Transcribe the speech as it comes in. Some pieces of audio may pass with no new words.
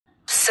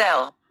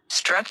Cell,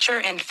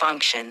 Structure and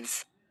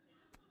Functions.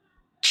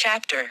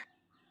 Chapter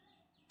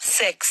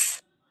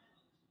 6.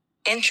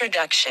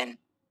 Introduction.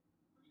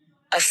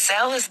 A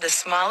cell is the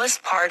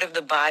smallest part of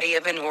the body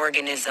of an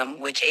organism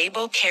which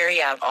able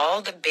carry out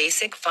all the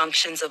basic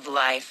functions of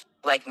life,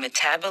 like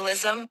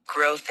metabolism,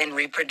 growth and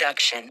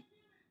reproduction.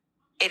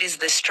 It is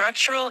the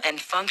structural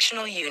and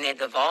functional unit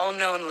of all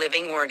known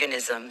living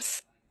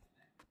organisms.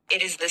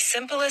 It is the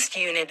simplest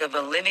unit of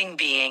a living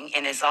being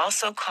and is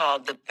also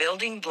called the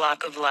building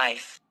block of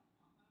life.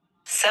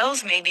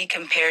 Cells may be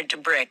compared to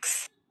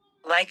bricks.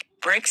 Like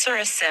bricks are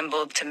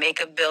assembled to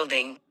make a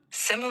building,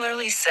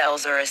 similarly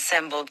cells are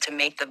assembled to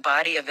make the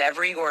body of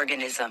every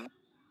organism.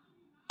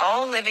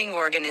 All living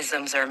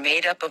organisms are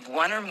made up of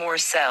one or more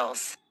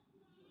cells.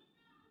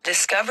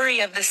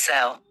 Discovery of the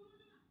cell.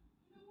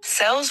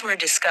 Cells were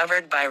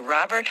discovered by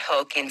Robert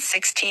Hooke in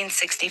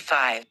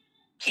 1665.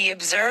 He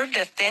observed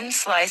a thin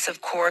slice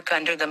of cork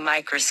under the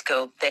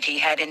microscope that he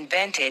had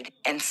invented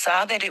and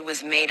saw that it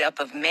was made up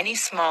of many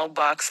small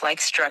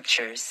box-like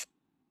structures.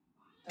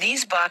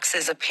 These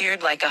boxes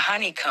appeared like a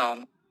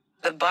honeycomb.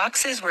 The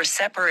boxes were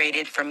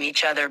separated from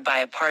each other by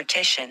a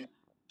partition.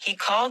 He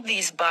called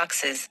these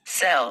boxes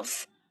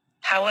cells.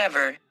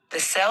 However, the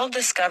cell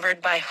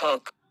discovered by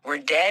Hooke were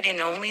dead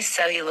and only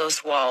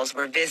cellulose walls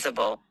were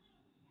visible.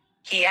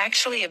 He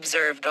actually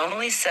observed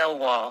only cell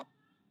wall.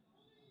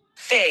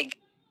 Fig.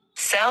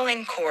 Cell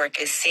in cork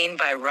is seen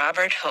by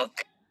Robert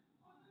Hooke.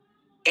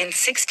 In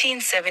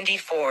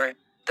 1674,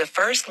 the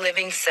first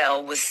living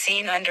cell was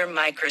seen under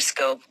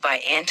microscope by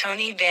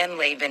Antony van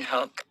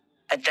Leeuwenhoek,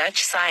 a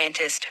Dutch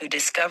scientist who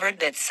discovered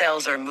that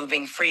cells are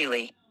moving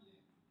freely.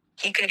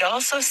 He could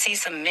also see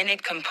some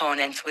minute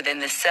components within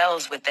the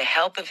cells with the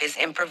help of his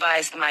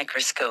improvised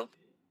microscope.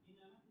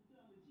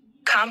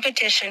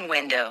 Competition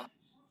window.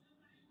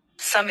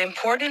 Some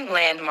important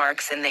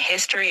landmarks in the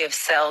history of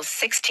cells.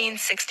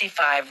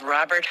 1665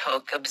 Robert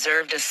Hooke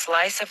observed a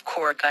slice of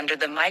cork under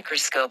the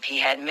microscope he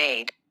had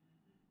made.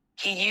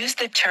 He used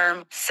the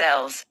term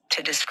cells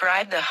to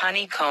describe the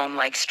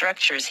honeycomb-like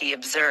structures he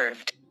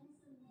observed.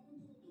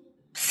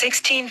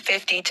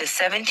 1650 to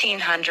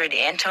 1700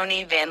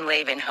 Antony van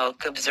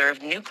Leeuwenhoek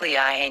observed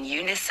nuclei in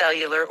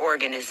unicellular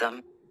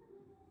organism.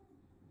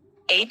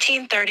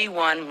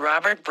 1831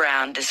 Robert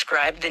Brown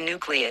described the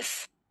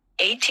nucleus.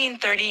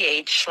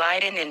 1838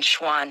 Schleiden and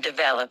Schwann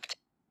developed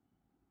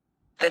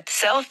the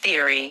cell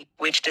theory,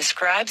 which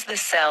describes the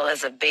cell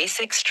as a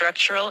basic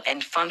structural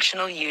and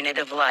functional unit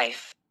of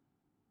life.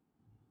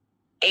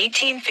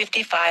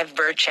 1855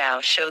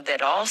 Virchow showed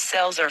that all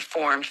cells are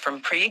formed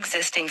from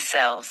pre-existing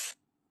cells.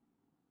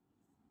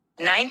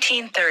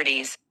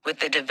 1930s, with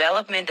the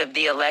development of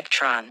the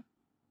electron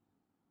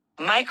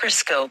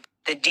microscope,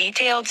 the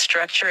detailed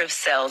structure of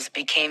cells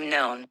became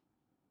known.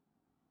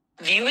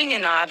 Viewing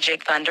an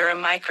object under a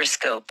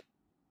microscope.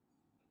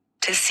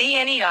 To see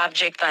any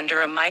object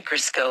under a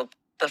microscope,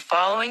 the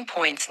following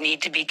points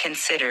need to be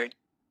considered.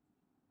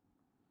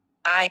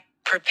 I.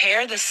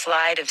 Prepare the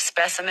slide of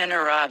specimen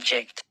or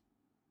object.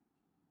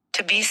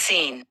 To be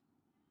seen.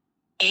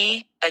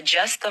 E.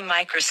 Adjust the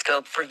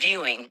microscope for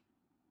viewing.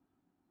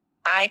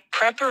 I.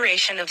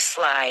 Preparation of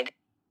slide.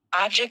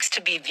 Objects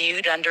to be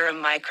viewed under a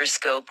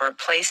microscope are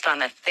placed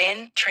on a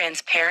thin,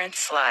 transparent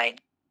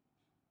slide.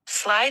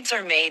 Slides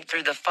are made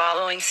through the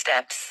following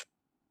steps.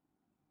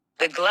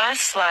 The glass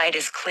slide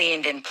is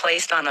cleaned and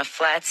placed on a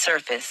flat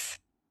surface.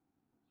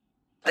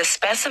 The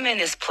specimen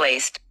is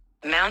placed,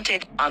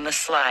 mounted, on the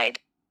slide.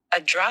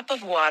 A drop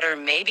of water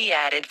may be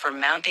added for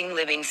mounting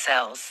living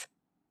cells.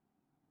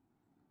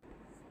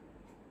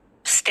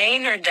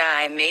 Stain or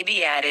dye may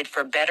be added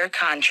for better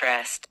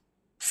contrast.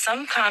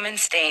 Some common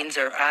stains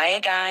are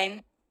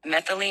iodine,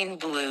 methylene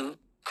blue,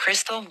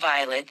 crystal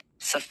violet,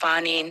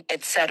 sapphonine,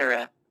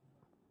 etc.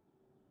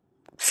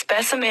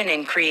 Specimen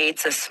and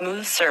creates a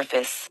smooth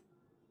surface.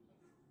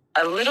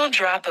 A little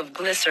drop of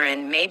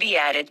glycerin may be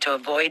added to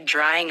avoid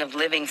drying of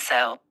living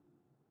cell.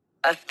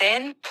 A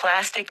thin,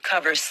 plastic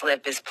cover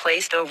slip is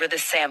placed over the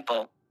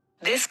sample.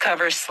 This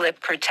cover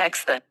slip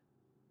protects the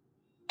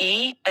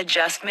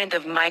adjustment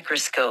of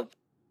microscope.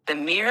 The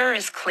mirror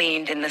is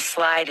cleaned and the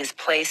slide is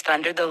placed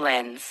under the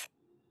lens.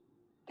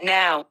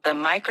 Now, the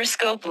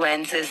microscope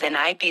lens is an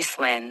eyepiece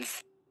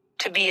lens,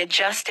 to be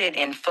adjusted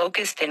and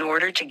focused in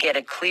order to get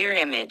a clear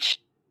image.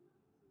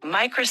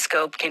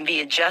 Microscope can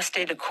be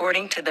adjusted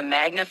according to the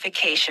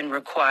magnification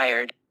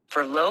required,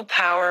 for low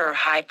power or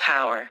high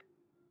power.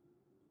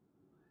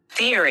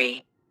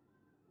 Theory.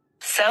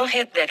 Cell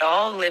hit that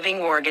all living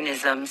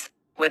organisms,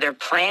 whether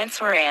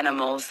plants or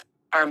animals,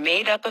 are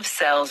made up of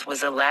cells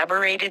was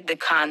elaborated the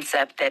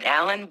concept that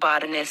Allen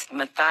botanist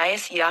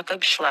Matthias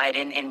Jakob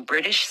Schleiden and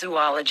British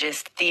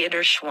zoologist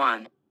Theodor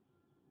Schwann.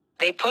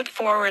 They put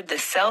forward the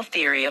cell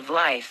theory of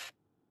life.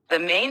 The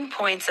main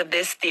points of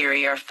this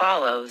theory are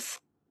follows.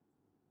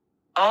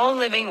 All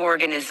living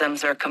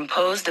organisms are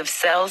composed of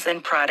cells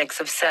and products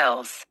of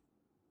cells.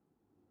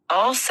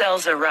 All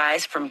cells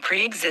arise from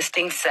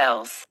pre-existing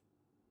cells.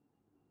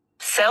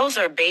 Cells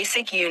are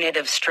basic unit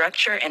of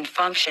structure and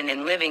function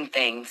in living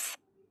things.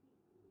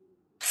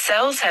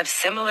 Cells have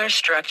similar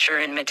structure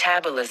and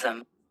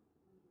metabolism.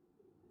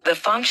 The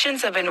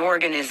functions of an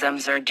organism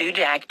are due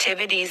to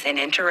activities and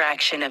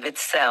interaction of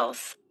its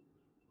cells.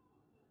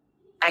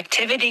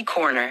 Activity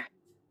Corner.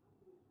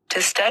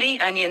 To study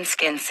onion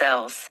skin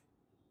cells.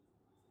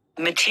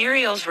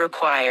 Materials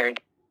required: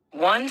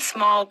 1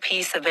 small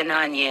piece of an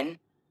onion,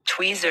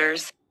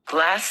 tweezers,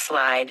 glass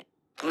slide,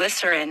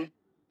 glycerin,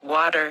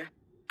 water,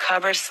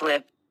 cover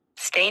slip,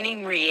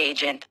 staining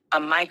reagent, a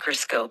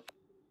microscope.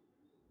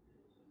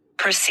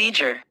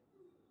 Procedure.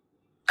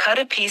 Cut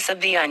a piece of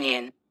the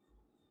onion.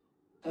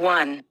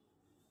 1.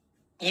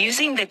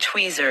 Using the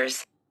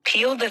tweezers,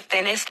 peel the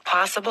thinnest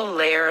possible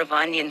layer of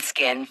onion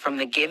skin from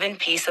the given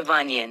piece of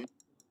onion.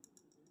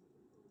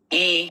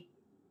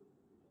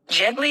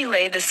 Gently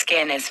lay the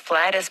skin as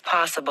flat as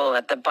possible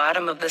at the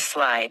bottom of the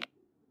slide.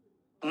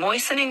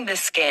 Moistening the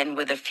skin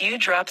with a few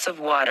drops of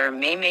water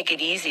may make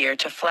it easier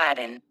to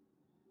flatten.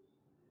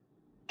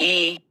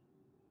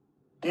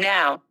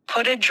 Now,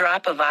 put a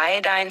drop of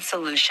iodine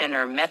solution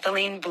or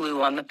methylene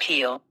blue on the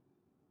peel.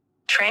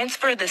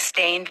 Transfer the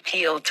stained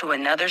peel to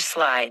another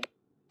slide.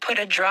 Put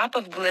a drop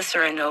of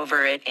glycerin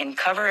over it and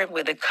cover it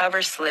with a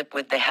cover slip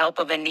with the help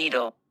of a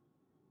needle.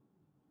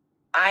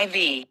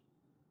 IV.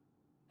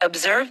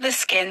 Observe the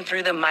skin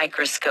through the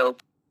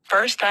microscope,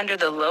 first under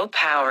the low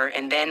power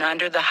and then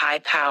under the high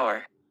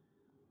power.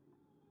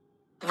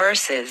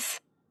 Versus.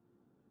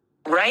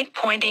 Right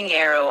pointing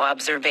arrow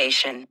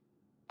observation.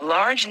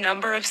 Large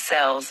number of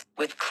cells,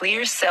 with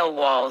clear cell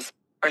walls,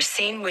 are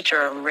seen which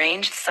are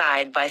arranged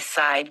side by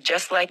side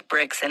just like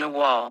bricks in a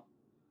wall.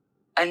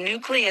 A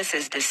nucleus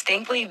is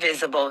distinctly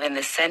visible in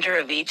the center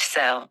of each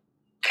cell.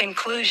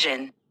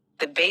 Conclusion.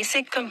 The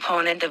basic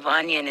component of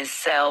onion is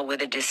cell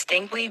with a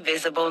distinctly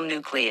visible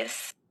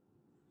nucleus.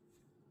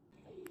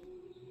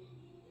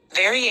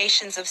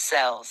 Variations of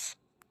cells.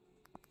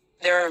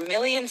 There are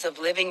millions of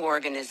living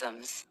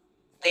organisms.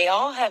 They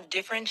all have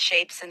different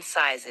shapes and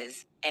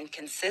sizes, and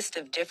consist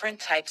of different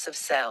types of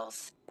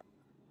cells.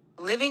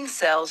 Living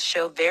cells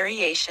show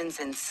variations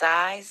in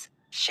size,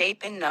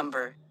 shape and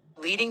number,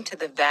 leading to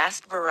the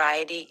vast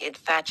variety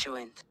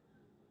fatuant.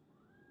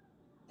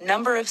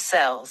 Number of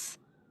cells.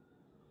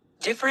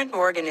 Different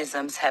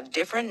organisms have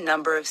different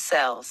number of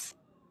cells.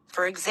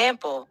 For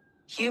example,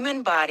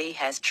 human body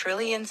has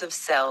trillions of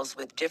cells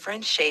with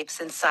different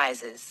shapes and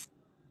sizes.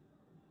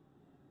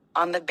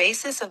 On the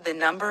basis of the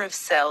number of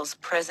cells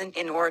present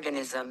in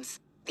organisms,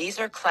 these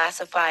are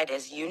classified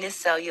as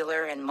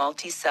unicellular and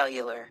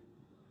multicellular.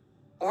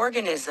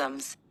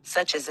 Organisms,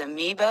 such as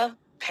amoeba,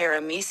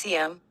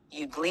 paramecium,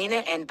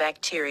 euglena and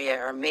bacteria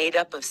are made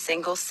up of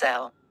single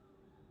cell.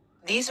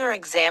 These are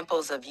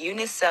examples of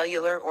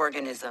unicellular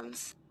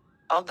organisms.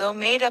 Although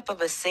made up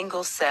of a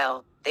single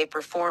cell, they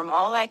perform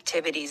all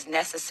activities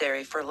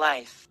necessary for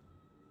life.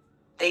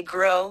 They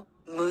grow,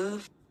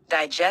 move,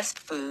 digest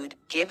food,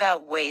 give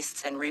out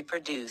wastes and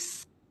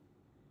reproduce.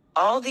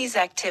 All these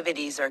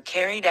activities are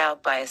carried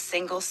out by a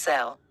single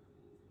cell.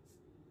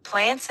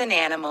 Plants and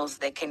animals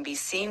that can be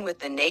seen with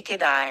the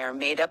naked eye are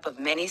made up of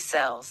many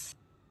cells.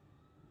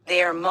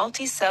 They are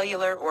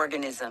multicellular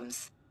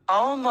organisms.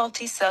 All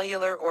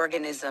multicellular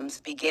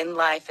organisms begin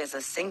life as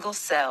a single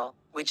cell,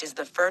 which is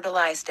the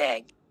fertilized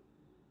egg.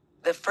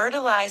 The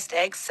fertilized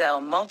egg cell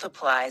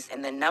multiplies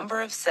and the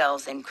number of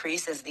cells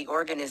increase as the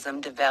organism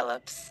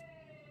develops.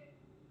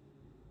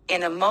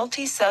 In a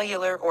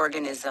multicellular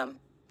organism,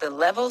 the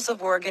levels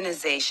of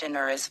organization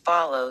are as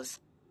follows: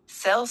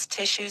 cells,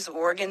 tissues,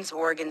 organs,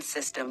 organ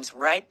systems,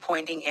 right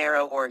pointing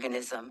arrow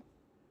organism.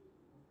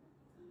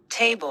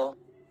 Table.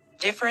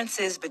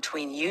 Differences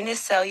between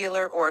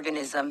unicellular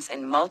organisms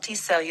and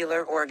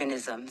multicellular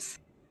organisms.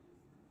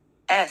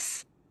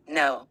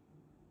 No.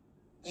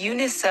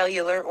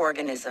 Unicellular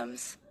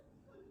organisms.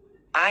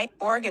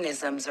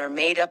 Organisms are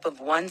made up of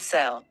one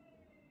cell.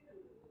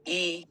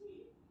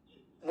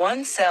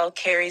 One cell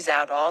carries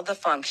out all the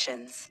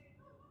functions.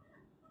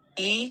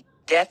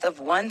 Death of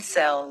one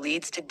cell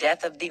leads to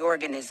death of the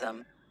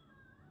organism.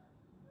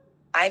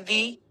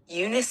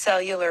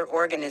 Unicellular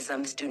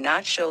organisms do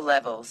not show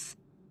levels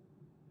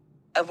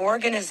of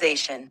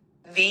organization.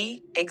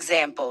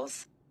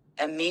 Examples: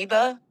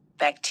 amoeba,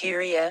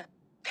 bacteria,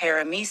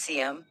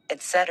 paramecium,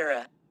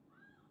 etc.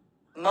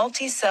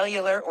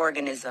 Multicellular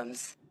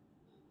organisms.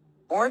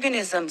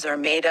 Organisms are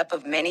made up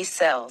of many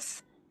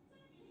cells.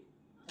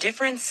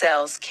 Different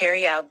cells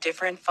carry out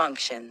different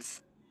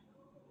functions.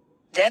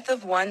 Death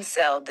of one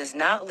cell does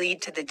not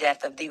lead to the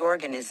death of the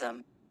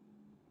organism.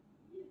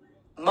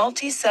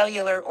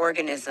 Multicellular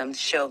organisms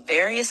show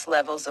various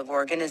levels of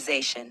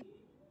organization.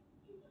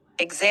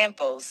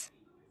 Examples: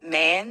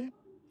 man,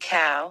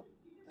 cow,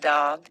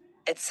 dog,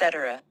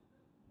 etc.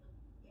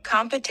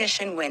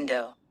 Competition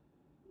window.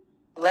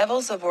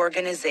 Levels of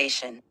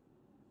organization.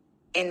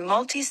 In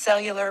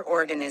multicellular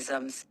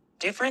organisms,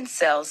 different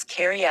cells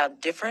carry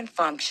out different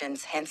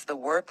functions, hence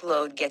the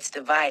workload gets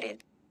divided.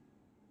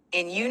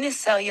 In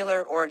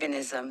unicellular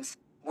organisms,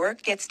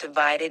 work gets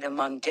divided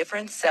among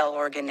different cell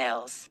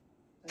organelles.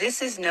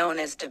 This is known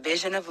as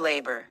division of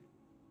labor.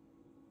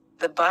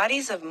 The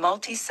bodies of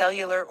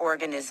multicellular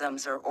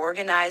organisms are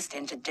organized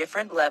into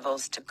different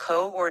levels to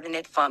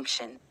coordinate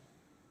function.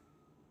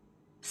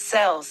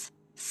 Cells.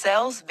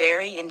 Cells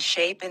vary in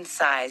shape and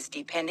size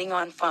depending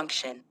on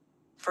function.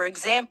 For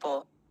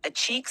example, a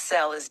cheek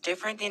cell is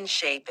different in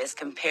shape as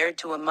compared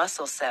to a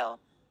muscle cell.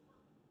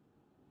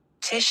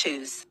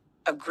 Tissues.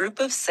 A group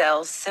of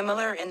cells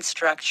similar in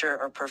structure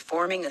or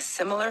performing a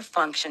similar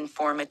function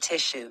form a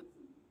tissue.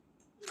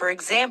 For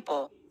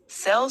example,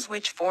 cells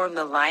which form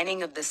the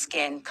lining of the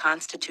skin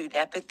constitute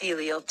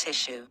epithelial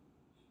tissue.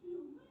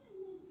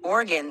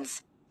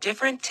 Organs.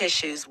 Different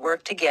tissues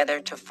work together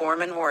to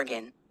form an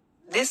organ.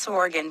 This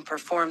organ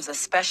performs a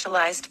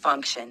specialized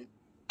function.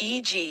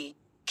 E.g.,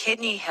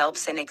 kidney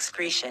helps in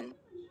excretion.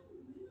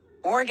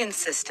 Organ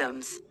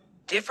systems.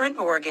 Different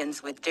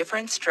organs with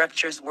different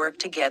structures work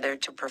together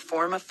to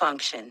perform a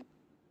function.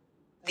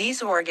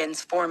 These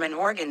organs form an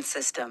organ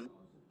system.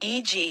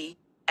 E.g.,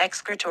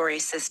 excretory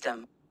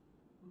system.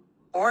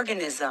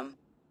 Organism.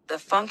 The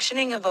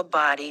functioning of a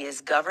body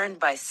is governed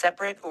by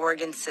separate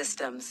organ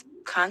systems,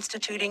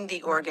 constituting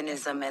the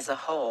organism as a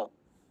whole.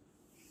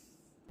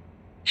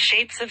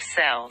 Shapes of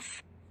cells.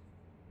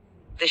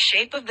 The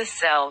shape of the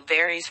cell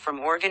varies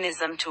from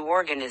organism to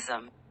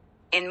organism.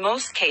 In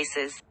most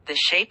cases, the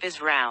shape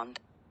is round.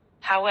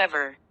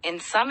 However,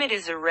 in some it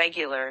is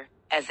irregular,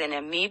 as in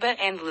amoeba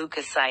and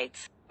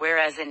leukocytes,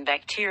 whereas in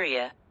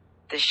bacteria,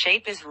 the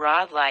shape is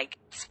rod-like,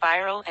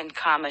 spiral and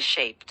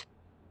comma-shaped.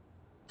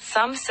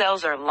 Some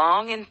cells are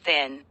long and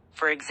thin,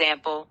 for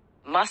example,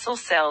 muscle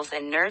cells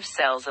and nerve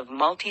cells of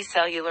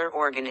multicellular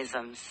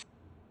organisms.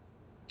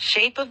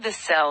 Shape of the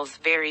cells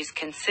varies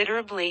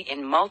considerably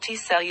in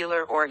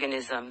multicellular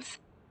organisms.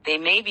 They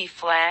may be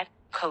flat,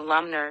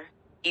 columnar,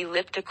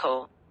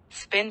 elliptical,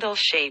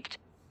 spindle-shaped,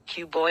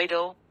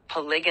 cuboidal,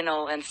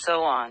 polygonal, and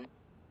so on.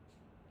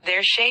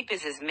 Their shape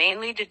is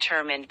mainly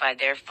determined by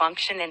their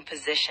function and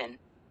position.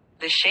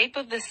 The shape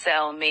of the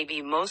cell may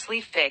be mostly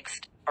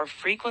fixed, or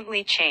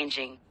frequently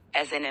changing,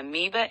 as in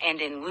amoeba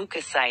and in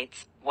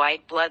leukocytes,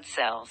 white blood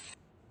cells.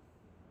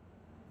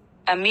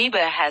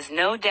 Amoeba has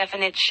no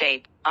definite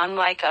shape,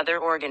 unlike other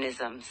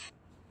organisms.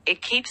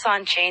 It keeps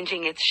on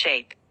changing its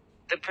shape.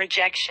 The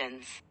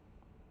projections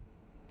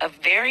of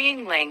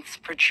varying lengths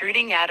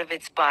protruding out of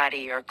its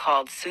body are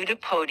called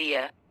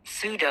pseudopodia,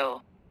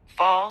 pseudo,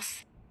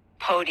 false,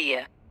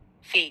 podia,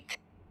 feet.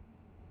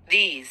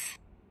 These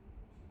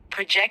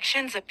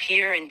projections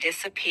appear and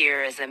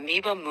disappear as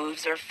amoeba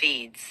moves or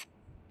feeds.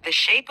 The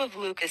shape of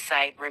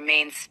leukocyte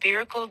remains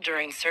spherical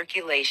during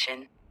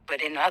circulation,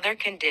 but in other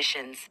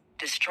conditions,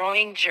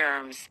 destroying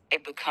germs,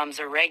 it becomes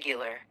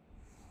irregular.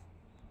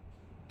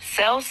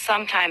 Cells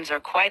sometimes are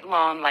quite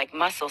long like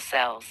muscle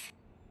cells.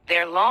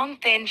 Their long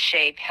thin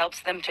shape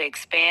helps them to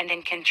expand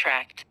and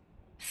contract.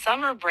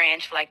 Some are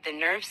branched like the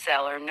nerve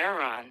cell or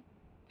neuron.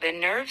 The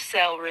nerve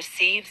cell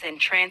receives and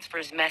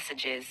transfers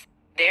messages,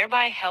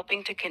 thereby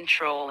helping to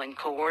control and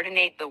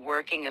coordinate the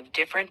working of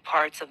different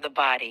parts of the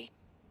body.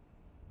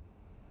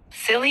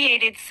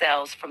 Ciliated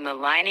cells from the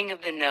lining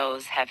of the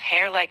nose have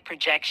hair-like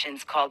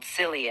projections called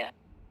cilia.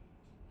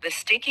 The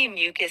sticky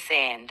mucus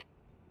and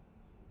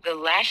the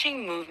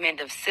lashing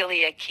movement of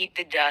cilia keep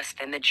the dust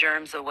and the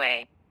germs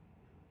away.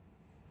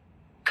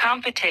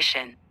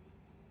 Competition.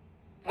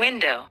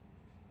 Window.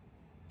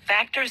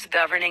 Factors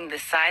governing the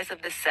size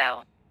of the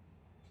cell.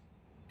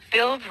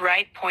 Filled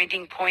right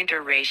pointing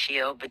pointer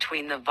ratio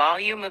between the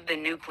volume of the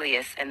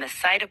nucleus and the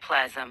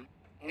cytoplasm,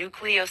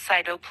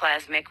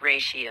 nucleocytoplasmic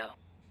ratio.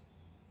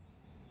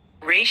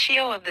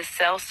 Ratio of the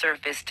cell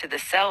surface to the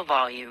cell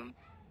volume.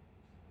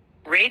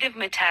 Rate of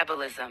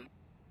metabolism.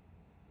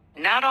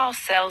 Not all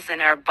cells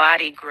in our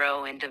body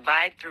grow and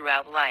divide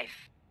throughout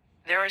life.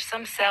 There are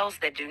some cells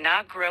that do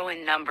not grow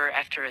in number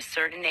after a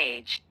certain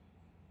age.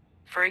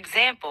 For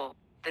example,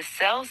 the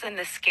cells in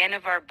the skin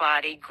of our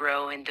body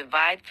grow and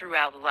divide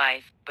throughout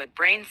life, but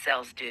brain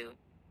cells do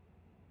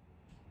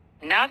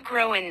not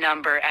grow in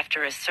number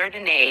after a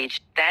certain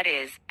age, that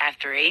is,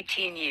 after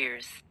 18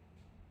 years.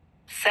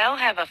 Cells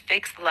have a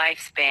fixed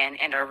lifespan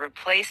and are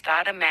replaced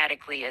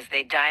automatically as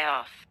they die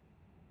off.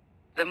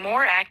 The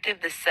more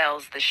active the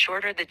cells, the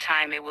shorter the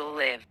time it will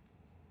live.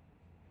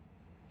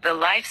 The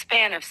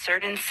lifespan of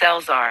certain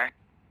cells are: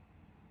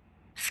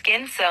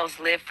 skin cells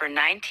live for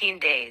 19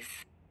 days.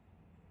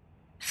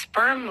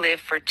 Sperm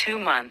live for 2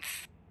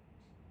 months.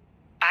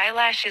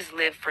 Eyelashes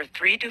live for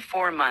 3 to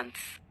 4 months.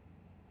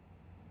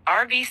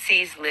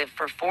 RBCs live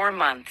for 4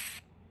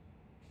 months.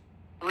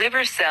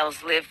 Liver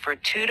cells live for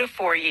 2 to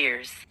 4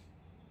 years.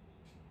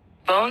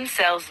 Bone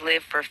cells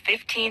live for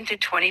 15 to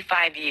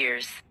 25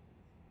 years.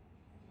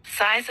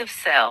 Size of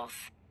cells.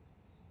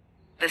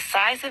 The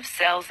size of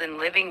cells in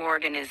living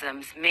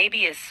organisms may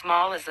be as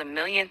small as a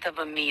millionth of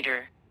a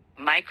meter,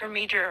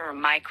 micrometer or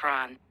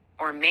micron,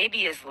 or may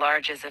be as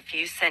large as a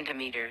few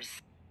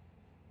centimeters.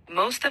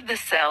 Most of the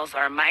cells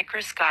are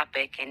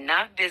microscopic and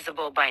not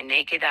visible by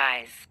naked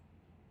eyes.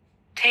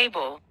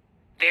 Table.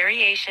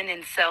 Variation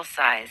in cell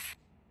size.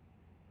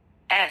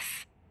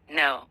 S.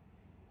 No.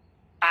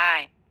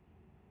 I.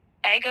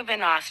 Egg of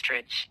an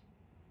ostrich.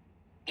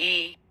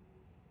 E.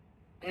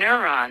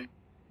 Neuron.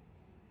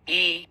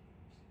 E.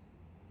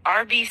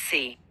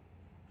 RBC.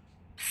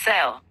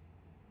 Cell.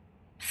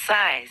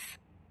 Size.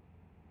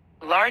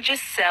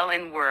 Largest cell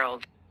in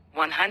world,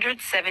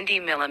 170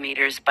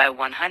 millimeters by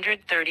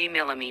 130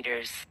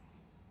 millimeters.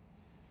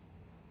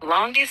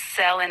 Longest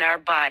cell in our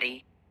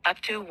body, up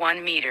to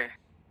 1 meter.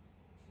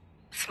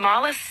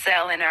 Smallest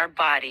cell in our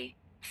body,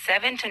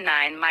 7 to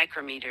 9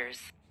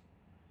 micrometers.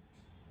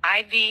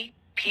 IV,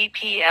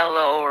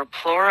 PPLO or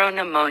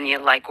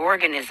pleuropneumonia-like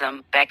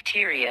organism,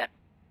 bacteria.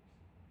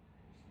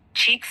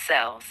 Cheek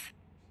cells.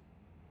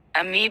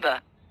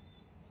 Amoeba.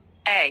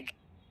 Egg.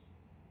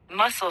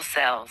 Muscle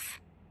cells.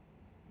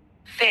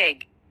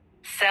 Fig.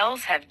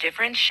 Cells have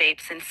different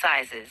shapes and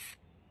sizes.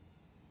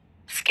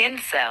 Skin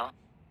cell.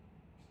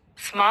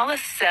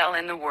 Smallest cell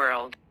in the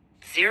world,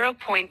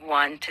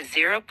 0.1 to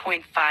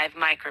 0.5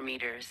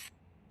 micrometers.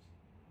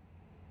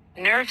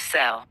 Nerve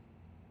cell.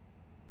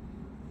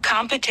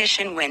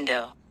 Competition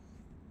window.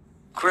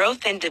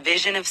 Growth and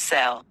division of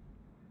cell.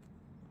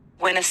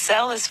 When a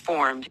cell is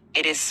formed,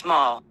 it is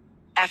small.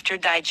 After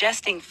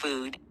digesting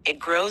food, it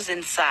grows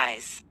in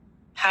size.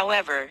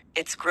 However,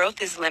 its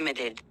growth is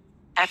limited.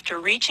 After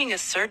reaching a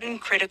certain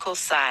critical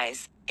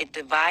size, it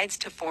divides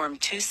to form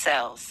two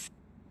cells.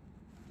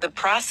 The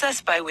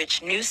process by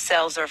which new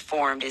cells are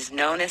formed is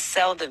known as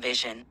cell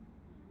division.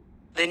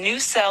 The new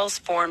cells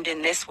formed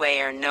in this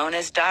way are known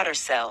as daughter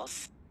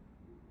cells.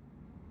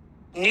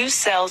 New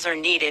cells are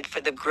needed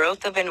for the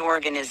growth of an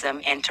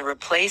organism and to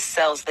replace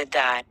cells that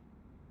die.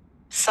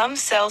 Some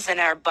cells in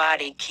our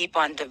body keep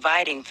on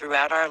dividing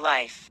throughout our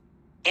life.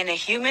 In a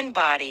human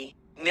body,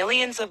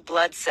 millions of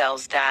blood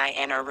cells die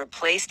and are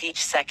replaced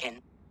each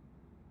second.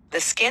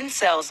 The skin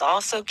cells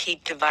also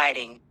keep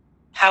dividing.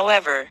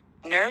 However,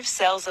 nerve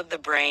cells of the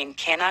brain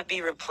cannot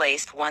be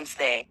replaced once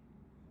they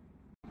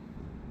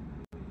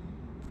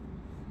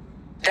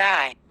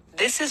die.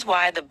 This is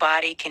why the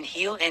body can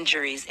heal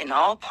injuries in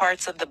all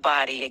parts of the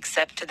body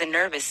except to the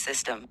nervous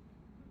system.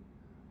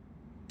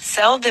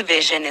 Cell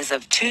division is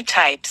of two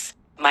types,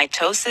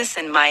 mitosis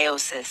and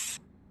meiosis.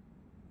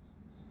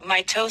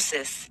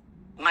 Mitosis.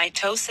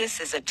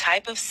 Mitosis is a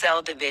type of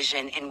cell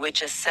division in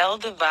which a cell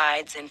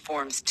divides and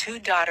forms two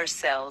daughter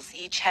cells,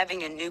 each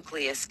having a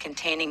nucleus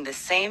containing the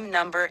same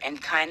number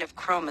and kind of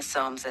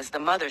chromosomes as the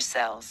mother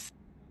cells.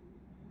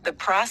 The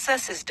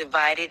process is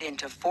divided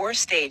into 4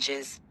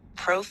 stages: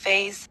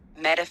 prophase,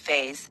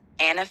 metaphase,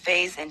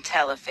 anaphase, and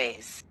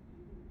telophase.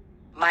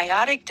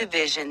 Meiotic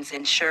divisions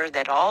ensure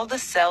that all the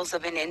cells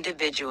of an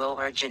individual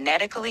are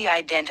genetically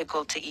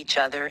identical to each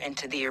other and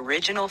to the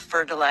original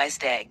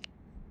fertilized egg.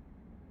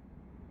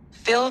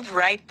 Filled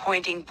right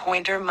pointing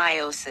pointer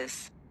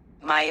meiosis.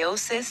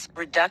 Meiosis,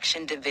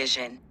 reduction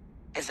division,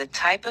 is a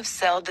type of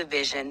cell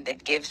division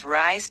that gives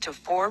rise to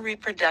 4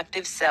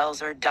 reproductive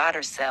cells or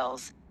daughter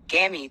cells,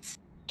 gametes,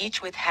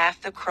 each with half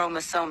the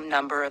chromosome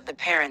number of the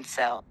parent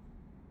cell.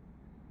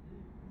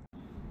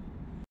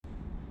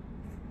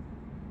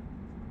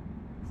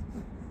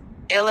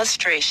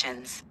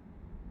 Illustrations.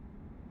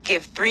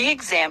 Give 3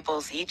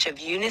 examples each of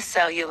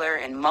unicellular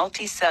and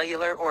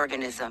multicellular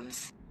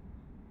organisms.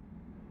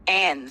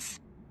 ANS.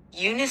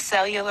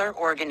 Unicellular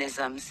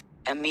organisms,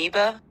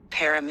 amoeba,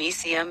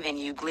 paramecium and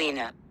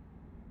euglena.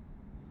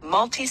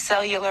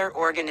 Multicellular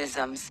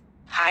organisms,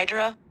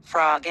 hydra,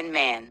 frog and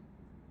man.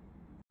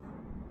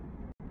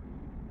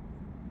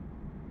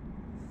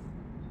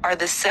 Are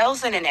the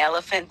cells in an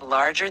elephant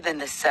larger than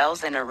the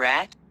cells in a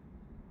rat?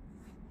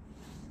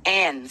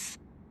 ANS.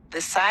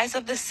 The size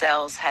of the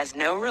cells has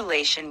no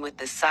relation with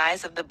the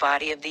size of the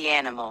body of the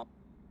animal.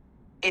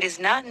 It is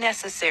not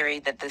necessary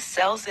that the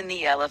cells in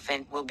the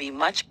elephant will be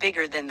much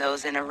bigger than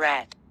those in a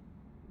rat.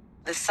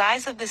 The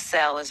size of the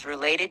cell is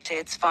related to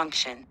its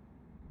function.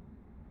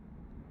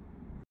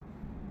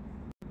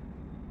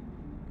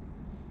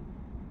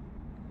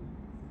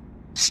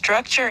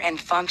 Structure and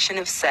function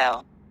of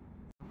cell.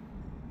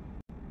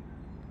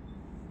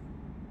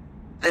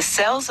 The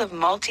cells of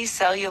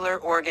multicellular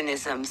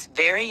organisms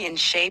vary in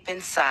shape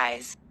and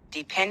size,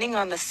 depending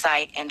on the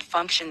site and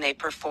function they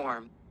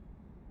perform.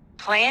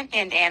 Plant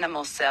and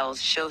animal cells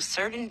show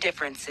certain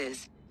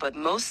differences, but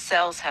most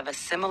cells have a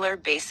similar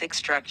basic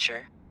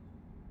structure.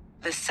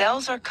 The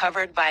cells are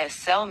covered by a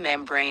cell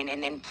membrane,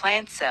 and in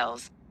plant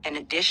cells, an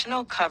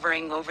additional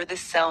covering over the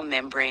cell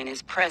membrane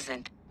is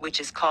present, which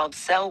is called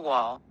cell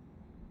wall.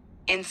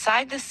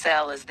 Inside the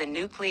cell is the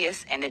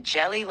nucleus and a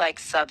jelly-like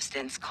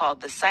substance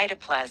called the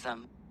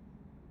cytoplasm.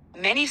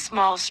 Many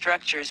small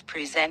structures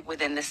present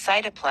within the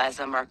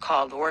cytoplasm are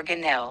called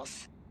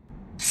organelles.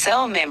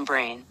 Cell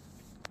membrane.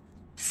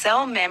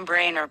 Cell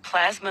membrane or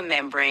plasma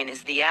membrane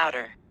is the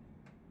outer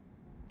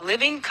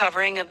living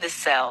covering of the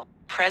cell,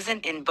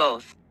 present in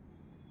both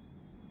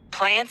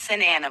plants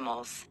and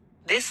animals.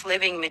 This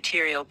living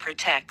material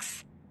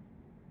protects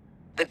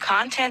the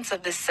contents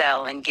of the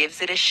cell and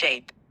gives it a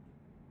shape.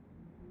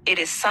 It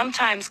is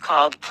sometimes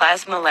called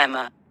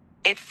plasmalemma.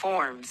 It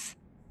forms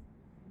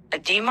a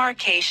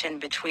demarcation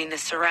between the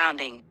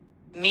surrounding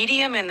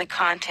medium and the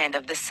content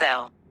of the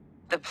cell.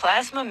 The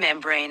plasma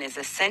membrane is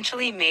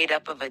essentially made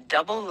up of a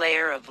double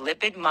layer of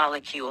lipid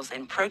molecules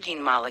and protein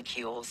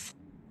molecules.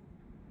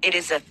 It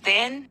is a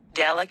thin,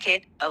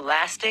 delicate,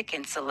 elastic,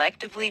 and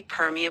selectively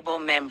permeable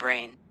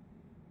membrane.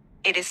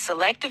 It is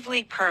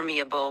selectively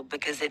permeable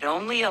because it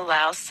only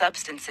allows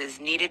substances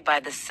needed by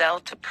the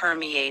cell to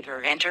permeate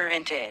or enter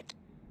into it.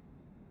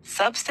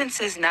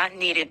 Substances not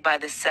needed by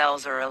the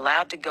cells are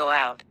allowed to go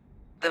out.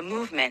 The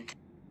movement.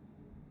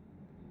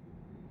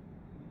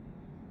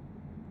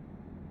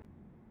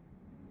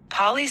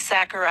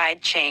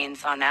 Polysaccharide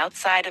chains on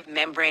outside of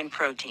membrane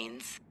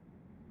proteins.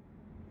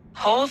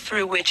 Hole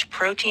through which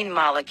protein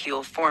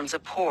molecule forms a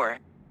pore.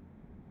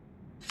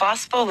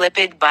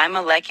 Phospholipid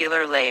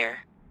bimolecular layer.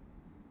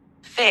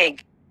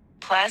 Fig.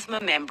 Plasma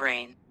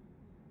membrane.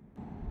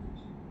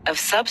 Of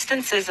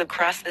substances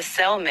across the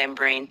cell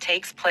membrane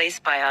takes place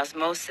by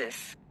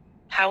osmosis.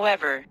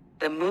 However,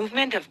 the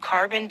movement of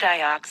carbon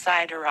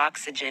dioxide or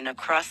oxygen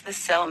across the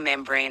cell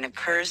membrane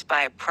occurs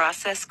by a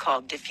process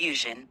called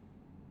diffusion.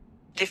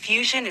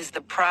 Diffusion is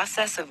the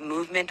process of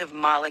movement of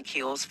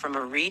molecules from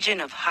a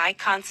region of high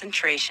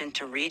concentration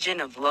to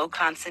region of low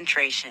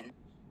concentration.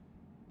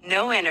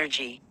 No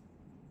energy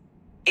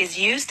is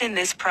used in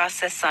this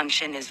process.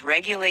 Function is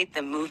regulate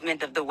the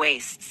movement of the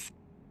wastes.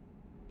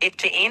 If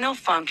to anal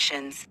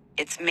functions,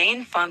 its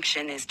main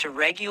function is to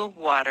regulate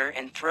water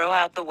and throw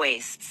out the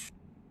wastes.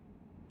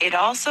 It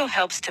also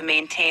helps to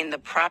maintain the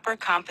proper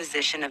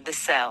composition of the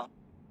cell.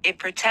 It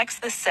protects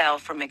the cell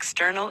from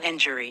external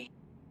injury.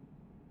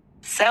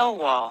 Cell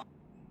wall.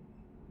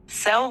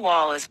 Cell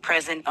wall is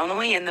present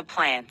only in the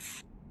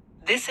plants.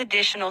 This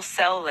additional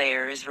cell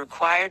layer is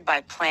required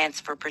by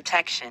plants for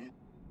protection.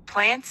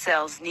 Plant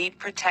cells need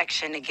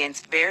protection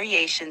against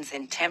variations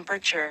in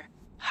temperature,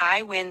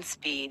 high wind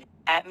speed,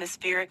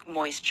 atmospheric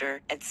moisture,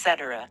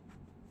 etc.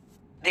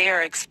 They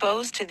are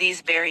exposed to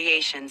these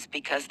variations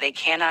because they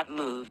cannot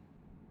move.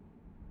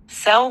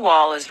 Cell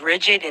wall is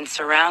rigid and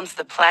surrounds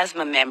the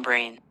plasma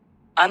membrane.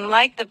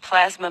 Unlike the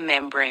plasma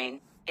membrane,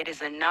 it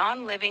is a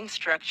non-living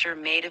structure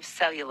made of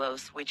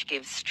cellulose which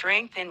gives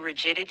strength and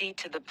rigidity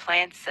to the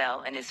plant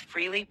cell and is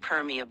freely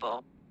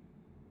permeable.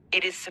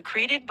 It is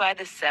secreted by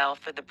the cell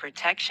for the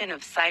protection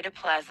of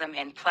cytoplasm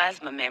and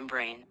plasma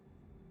membrane.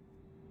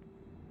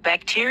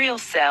 Bacterial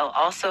cell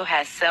also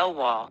has cell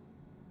wall.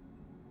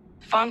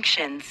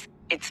 Functions.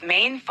 Its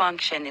main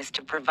function is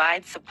to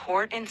provide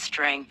support and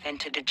strength and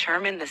to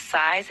determine the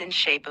size and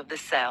shape of the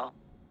cell.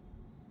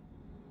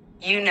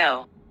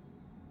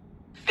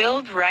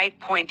 Filled right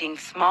pointing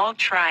small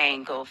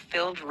triangle.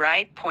 Filled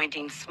right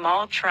pointing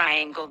small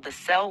triangle. The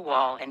cell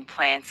wall in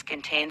plants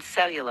contains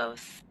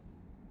cellulose.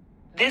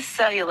 This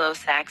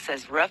cellulose acts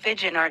as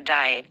roughage in our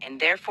diet and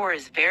therefore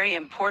is very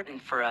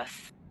important for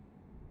us.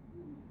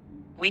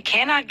 We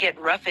cannot get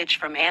roughage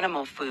from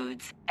animal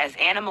foods, as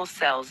animal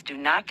cells do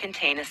not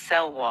contain a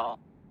cell wall.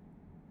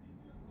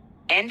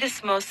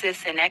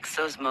 Endosmosis and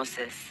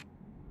exosmosis.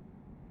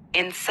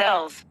 In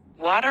cells,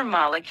 water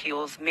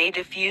molecules may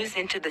diffuse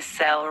into the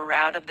cell or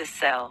out of the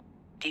cell,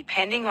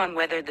 depending on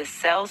whether the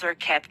cells are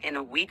kept in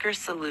a weaker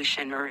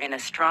solution or in a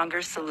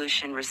stronger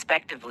solution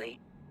respectively.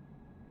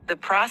 The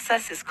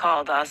process is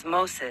called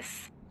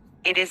osmosis.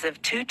 It is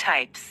of two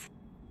types.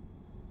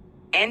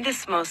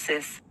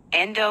 Endosmosis,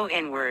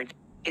 endo-inward,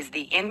 is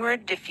the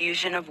inward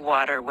diffusion of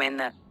water when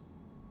the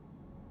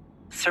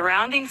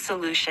surrounding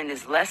solution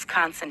is less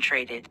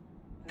concentrated.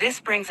 This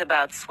brings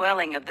about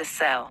swelling of the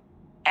cell.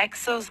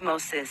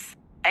 Exosmosis,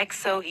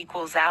 exo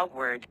equals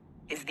outward,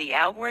 is the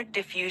outward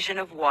diffusion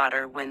of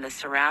water when the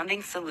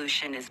surrounding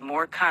solution is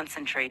more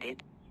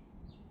concentrated.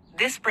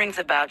 This brings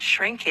about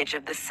shrinkage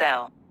of the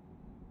cell.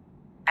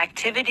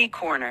 Activity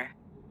corner.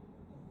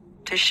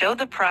 To show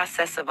the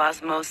process of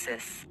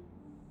osmosis.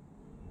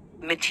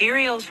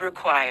 Materials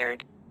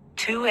required: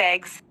 2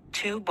 eggs,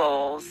 2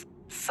 bowls,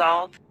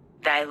 salt,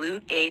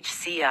 dilute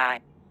HCl.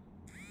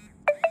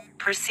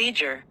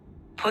 Procedure: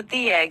 put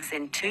the eggs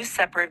in 2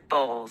 separate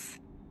bowls.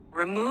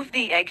 Remove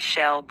the egg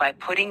shell by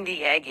putting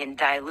the egg in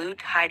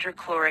dilute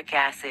hydrochloric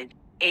acid,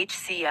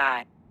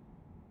 HCl.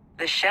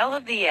 The shell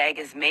of the egg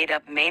is made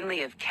up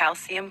mainly of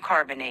calcium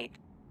carbonate.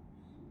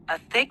 A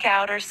thick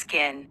outer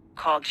skin,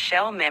 called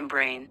shell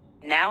membrane,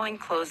 now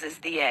encloses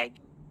the egg.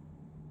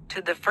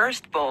 To the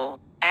first bowl,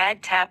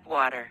 add tap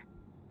water.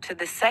 To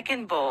the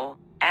second bowl,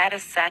 add a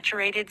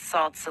saturated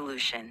salt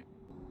solution.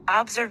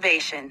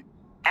 Observation: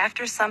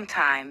 after some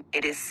time,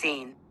 it is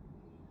seen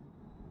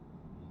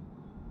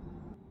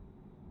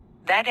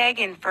that egg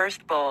in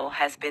first bowl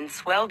has been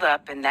swelled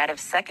up and that of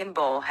second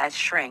bowl has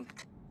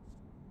shrinked.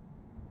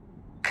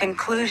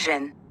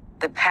 Conclusion: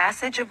 the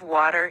passage of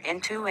water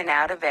into and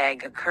out of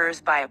egg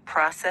occurs by a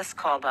process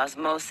called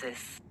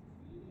osmosis.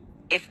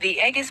 If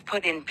the egg is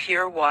put in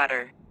pure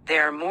water,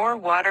 there are more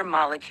water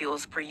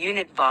molecules per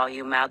unit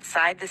volume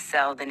outside the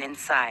cell than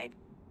inside.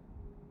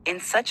 In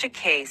such a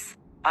case,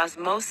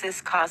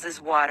 osmosis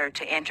causes water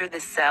to enter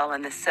the cell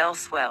and the cell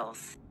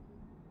swells.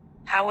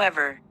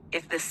 However,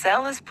 if the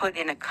cell is put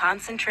in a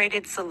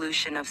concentrated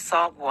solution of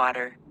salt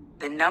water,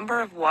 the number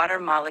of water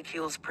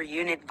molecules per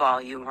unit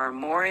volume are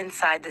more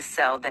inside the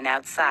cell than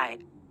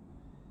outside.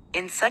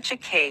 In such a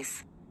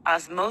case,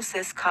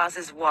 osmosis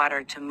causes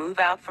water to move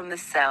out from the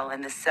cell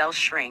and the cell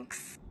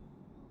shrinks.